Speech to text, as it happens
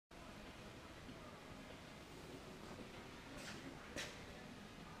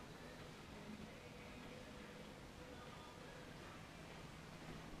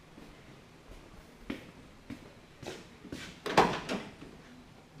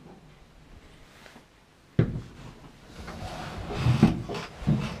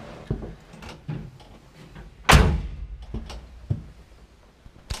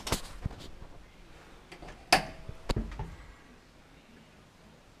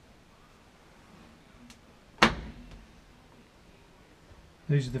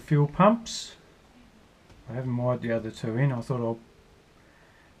These are the fuel pumps. I haven't wired the other two in. I thought I'll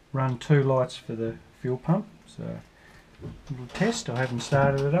run 2 lights for the fuel pump. So, a little test. I haven't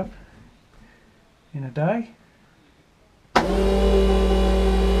started it up in a day.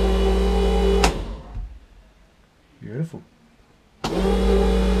 Beautiful.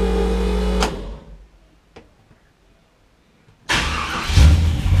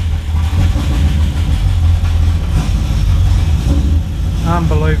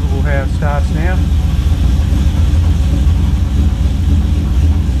 Unbelievable how it starts now.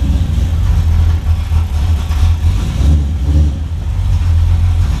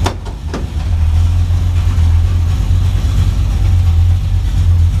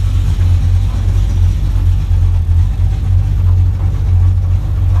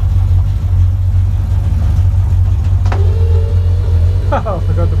 Oh, I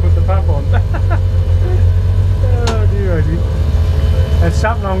forgot to put the pump on. Oh dear, oh dear. That's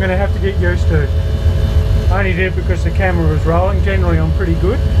something I'm going to have to get used to. I only did it because the camera was rolling. Generally I'm pretty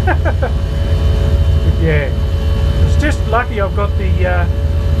good. But yeah, it's just lucky I've got the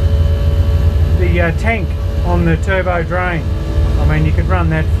tank on the turbo drain. I mean, you could run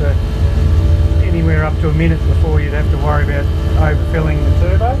that for anywhere up to a minute before you'd have to worry about overfilling the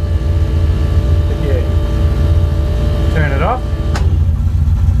turbo. But yeah, turn it off.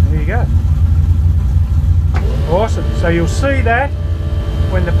 There you go. Awesome. So you'll see that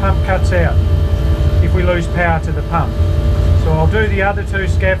when the pump cuts out, if we lose power to the pump. So I'll do the other 2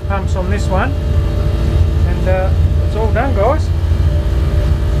 scav pumps on this one, and it's all done, guys.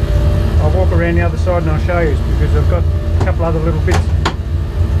 I'll walk around the other side and I'll show you, because I've got a couple other little bits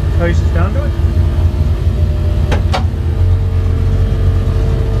and pieces done to it.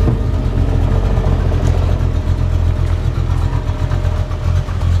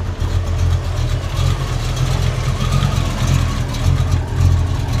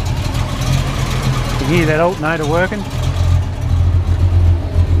 Hear that alternator working.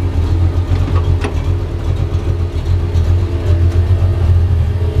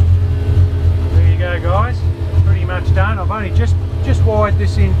 There you go, guys. Pretty much done. I've only just wired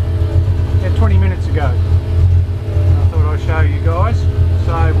this in about 20 minutes ago. I thought I'd show you guys.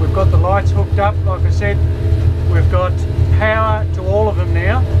 So we've got the lights hooked up, like I said. We've got power to all of them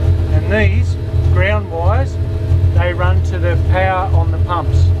now, and these ground wires, they run to the power on the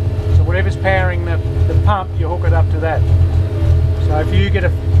pumps. So whatever's powering the pump, you hook it up to that. So if you get a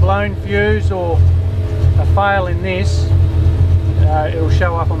blown fuse or a fail in this, it'll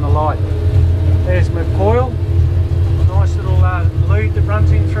show up on the light. There's my coil. Nice little lead that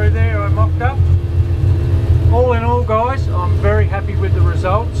runs in through there I mocked up. All in all, guys, I'm very happy with the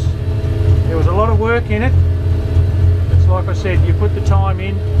results. There was a lot of work in it. It's like I said, you put the time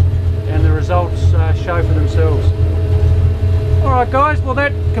in and the results show for themselves. Alright guys, well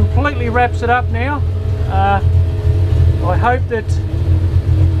that completely wraps it up now. I hope that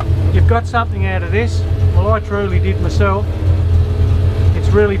you've got something out of this. Well, I truly did myself. It's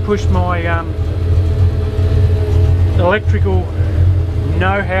really pushed my electrical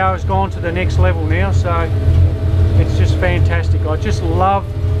know-how has gone to the next level now, so it's just fantastic. I just love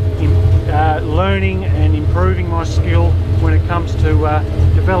learning and improving my skill when it comes to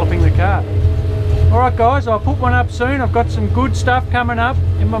developing the car. Alright guys, I'll put one up soon. I've got some good stuff coming up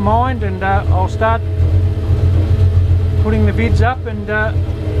in my mind, and I'll start putting the vids up, and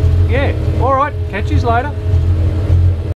yeah, alright, catch yous later.